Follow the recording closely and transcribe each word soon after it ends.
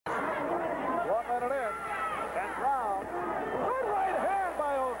minute in. 10th round. Good right hand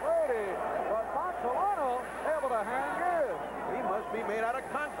by O'Grady, but Montellano able to hang good. He must be made out of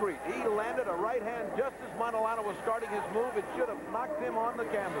concrete. He landed a right hand just as Montellano was starting his move. It should have knocked him on the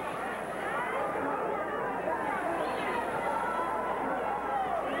canvas.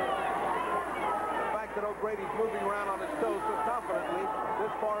 The fact that O'Grady's moving around on his toes so confidently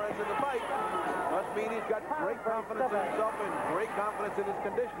this far into the fight must mean he's got great confidence in himself and great confidence in his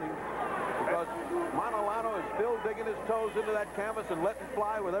conditioning, because Montellano is still digging his toes into that canvas and letting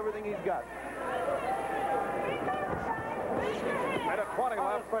fly with everything he's got. Minute 20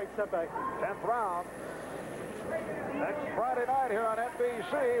 left. 10th round. Next Friday night here on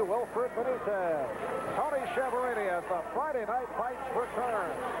NBC, Wilfred Benitez, Tony Schiavone as the Friday Night Fights return.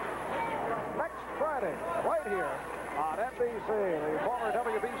 Next Friday, right here on NBC, the former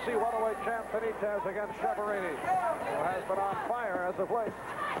WBC welterweight champ Benitez against Schiavone, who has been on fire as of late.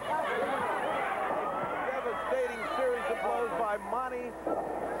 Devastating series of blows by Monty,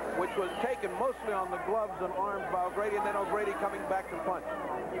 which was taken mostly on the gloves and arms by O'Grady, and then O'Grady coming back to punch.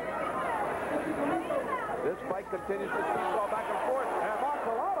 This fight continues to seesaw back and forth. And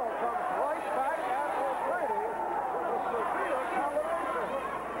Montellano comes right back at O'Grady with a severe combination.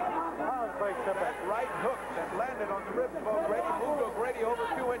 That right hook that landed on the ribs of O'Grady moved O'Grady over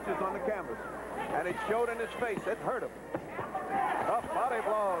 2 inches on the canvas. And it showed in his face. It hurt him. Tough body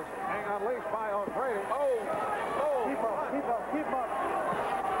blows being unleashed by O'Grady. Oh! Keep up.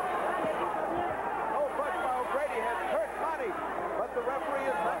 No punch by O'Grady has hurt Monty, but the referee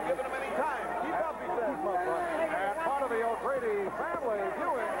has not given him any time. Keep up, he says. And part of the O'Grady family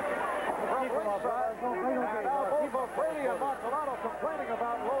viewing from ringside. And now both O'Grady and Montellano complaining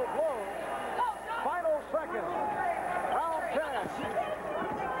about low blows. Final seconds. Round 10.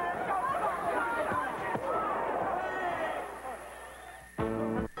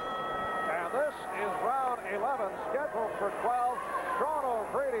 And this is round 11, scheduled for 12. Sean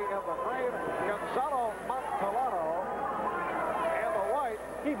O'Grady in the green, Gonzalo Montellano in the white.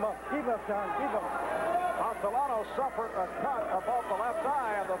 Keep up, John, keep up. Montellano suffered a cut above the left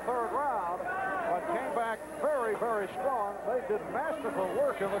eye in the 3rd round, but came back very, very strong. They did masterful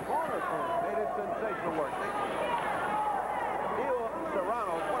work in the corners. They did sensational work. Neil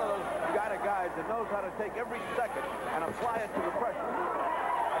Serrano is one of those guys that knows how to take every second and apply it to the pressure.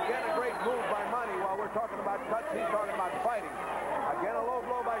 Again, a great move by Monty. While we're talking about cuts, he's talking about fighting. Again, a low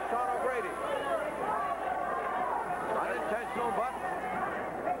blow by Sean O'Grady. Unintentional, but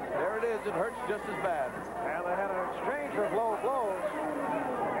there it is. It hurts just as bad. And they had an exchange of low blows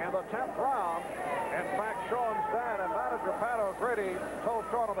in the 10th round. In fact, Sean's dad and manager Pat O'Grady told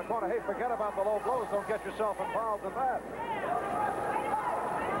Sean in the corner, hey, forget about the low blows. Don't get yourself involved in that.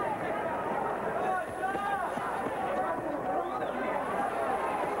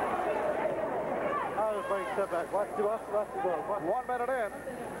 Watch the go. 1 minute in.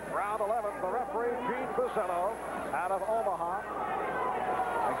 Round 11. The referee, Gene Buzello, out of Omaha.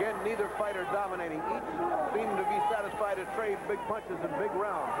 Again, neither fighter dominating. Each seem to be satisfied to trade big punches and big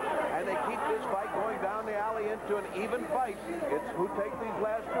rounds. And they keep this fight going down the alley into an even fight. It's who takes these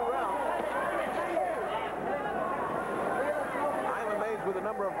last 2 rounds. I'm amazed with the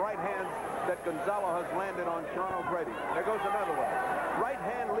number of right hands that Gonzalo has landed on Sean O'Grady. There goes another one. Right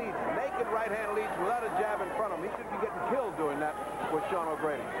hand leads, naked right hand leads without a jab in front of him. He should be getting killed doing that with Sean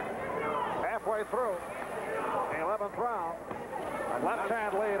O'Grady. Halfway through the 11th round. Left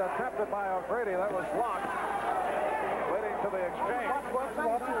hand lead attempted by O'Grady. That was blocked, leading to the exchange.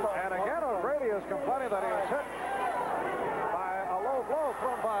 And again, O'Grady is complaining that he was hit by a low blow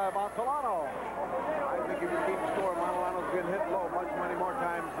thrown by Montellano. I think if you keep score, Montellano's been hit low many more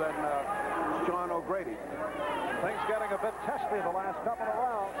times than Sean O'Grady. Things getting a bit testy the last couple of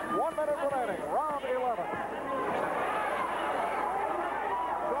rounds. 1 minute remaining. Round 11.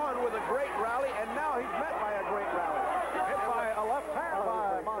 Sean with a great rally, and now he's met by a great rally. Hit by a left hand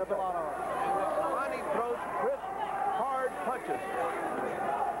by Montellano. Monty throws crisp, hard punches.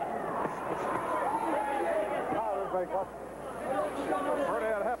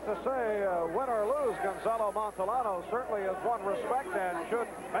 Bernie, I'd have to say, win or lose, Gonzalo Montellano certainly has won respect and should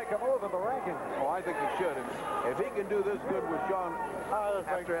make a move in the rankings. Oh, I think he should. And if he can do this good with Sean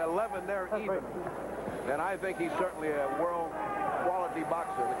after 11, they're even. Then I think he's certainly a world quality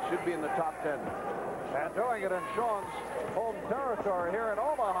boxer that should be in the top 10. And doing it in Sean's home territory here in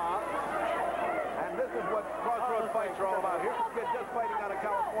Omaha. And this is what crossroads fights are all about. Here's a kid just fighting out of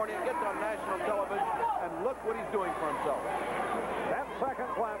California, gets on national television, and look what he's doing for himself. 10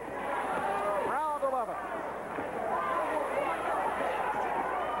 seconds left. Round 11.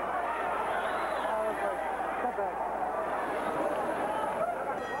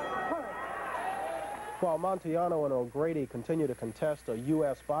 While Montellano and O'Grady continue to contest a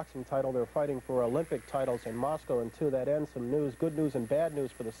U.S. boxing title, they're fighting for Olympic titles in Moscow. And to that end, some news, good news and bad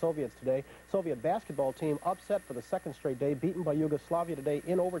news for the Soviets today. Soviet basketball team upset for the second straight day, beaten by Yugoslavia today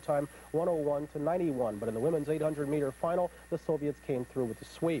in overtime, 101-91. But in the women's 800-meter final, the Soviets came through with the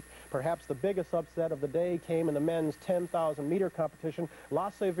sweep. Perhaps the biggest upset of the day came in the men's 10,000-meter competition.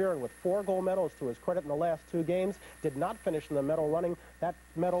 Lasse Viren, with 4 gold medals to his credit in the last 2 games, did not finish in the medal running. That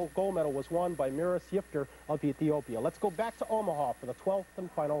gold medal was won by Miras Yifter of Ethiopia. Let's go back to Omaha for the 12th and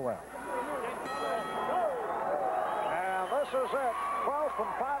final round. And this is it, 12th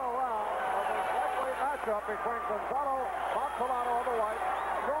and final round of this lightweight matchup between Gonzalo, Montellano on the white,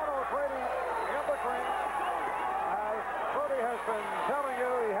 Sean O'Grady in the green. As Bertie has been telling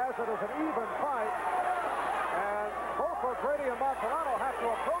you, he has it as an even fight. And both O'Grady and Montellano have to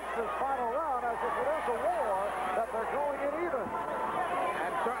approach this final round as if it is a war that they're going in even.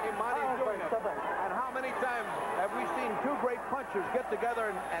 And certainly Monty's doing it. And how many times have we seen 2 great punchers get together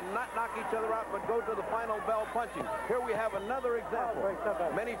and not knock each other out, but go to the final bell punching? Here we have another example.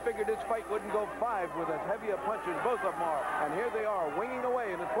 Many figured this fight wouldn't go 5 with as heavy a punch as both of them are. And here they are, winging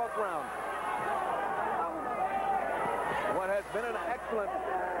away in the 12th round. What has been an excellent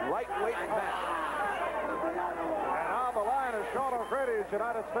lightweight match. And on the line is Sean O'Grady's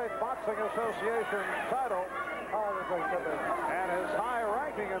United States Boxing Association title. And his high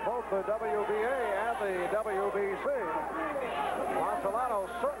ranking in both the WBA and the WBC.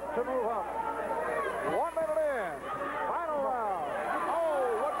 Montellano certain to move up. 1 minute in. Final round. Oh,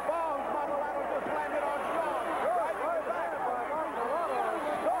 what bombs Montellano just landed on Sean. Right back by Montellano and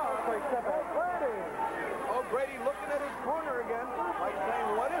Sean. O'Grady. O'Grady looking at his corner again, like saying,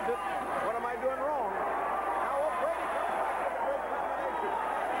 what is it? What am I doing wrong? Now O'Grady comes back with a great combination.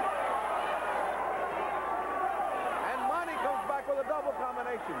 And Monty comes back with a double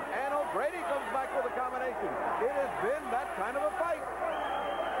combination. And O'Grady comes back with a combination. It has been that kind of a fight.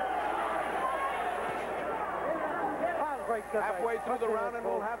 Halfway through the round, and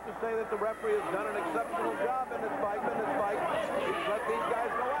we'll have to say that the referee has done an exceptional job in this fight. He's let these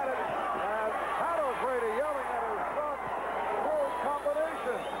guys go at it. And Pat O'Grady yelling at his son, full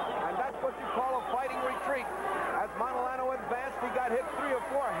combination. And that's what you call a fighting retreat. As Montellano advanced, he got hit 3 or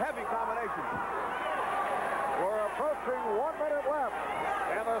 4 heavy combinations. We're approaching 1 minute left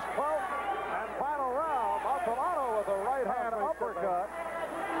in this 12th and final round. Montellano with a right hand uppercut.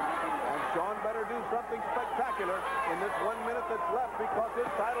 And Sean better do something spectacular in this 1 minute that's left because his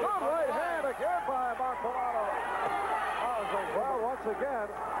title Good is right hand again by Montellano. Well, once again,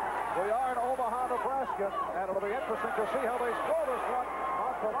 we are in Omaha, Nebraska, and it'll be interesting to see how they score this one.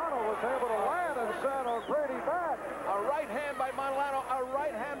 Montellano was able to land and send O'Grady back. A right hand by Montellano, a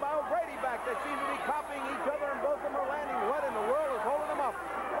right hand by O'Grady back. They seem to be copying each other, and both of them are landing. What in the world is holding them up?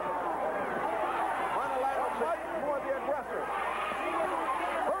 Montellano much more the aggressor.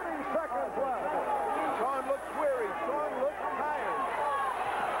 30 seconds left. Sean looks weary. Sean looks tired.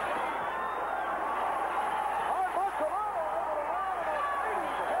 Montellano able to land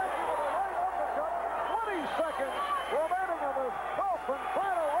with a right uppercut. 20 seconds remaining in this 12th and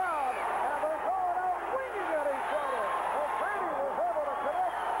final round, and they're going out winging at each other. O'Grady was able to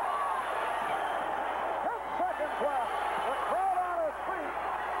connect. 10 seconds left. The crowd on his feet.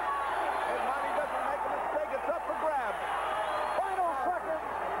 If Monty doesn't make a mistake, it's up for grabs. Final seconds.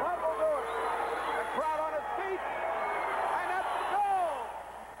 That will do it. The crowd on his feet. And that's the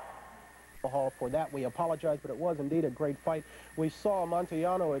goal. For that, we apologize, but it was indeed a great fight. We saw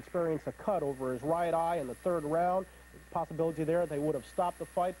Montellano experience a cut over his right eye in the 3rd round. Possibility there they would have stopped the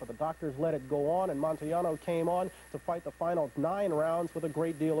fight, but the doctors let it go on, and Montellano came on to fight the final 9 rounds with a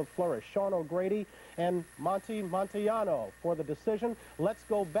great deal of flourish. Sean O'Grady and Montellano for the decision. Let's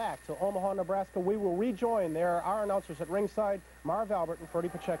go back to Omaha, Nebraska. We will rejoin there our announcers at ringside, Marv Albert and Freddie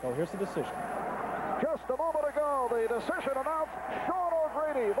Pacheco. Here's the decision. Just a moment ago, the decision announced Sean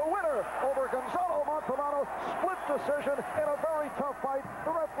O'Grady, the winner over Gonzalo Montellano. Split decision in a very tough fight. The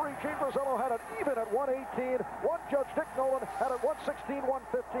referee, Gene Brazillo, had it even at 118. One judge, Dick Nolan, had it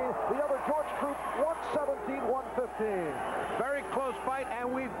 116-115. The other, George Troop, 117-115. Very close fight, and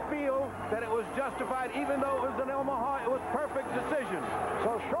we feel that it was justified. Even though it was in Omaha, it was perfect decision.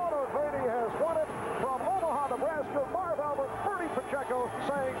 So Sean O'Grady has won it from Omaha, Nebraska. Marv Albert, Bertie Pacheco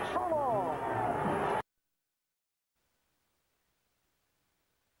saying so long.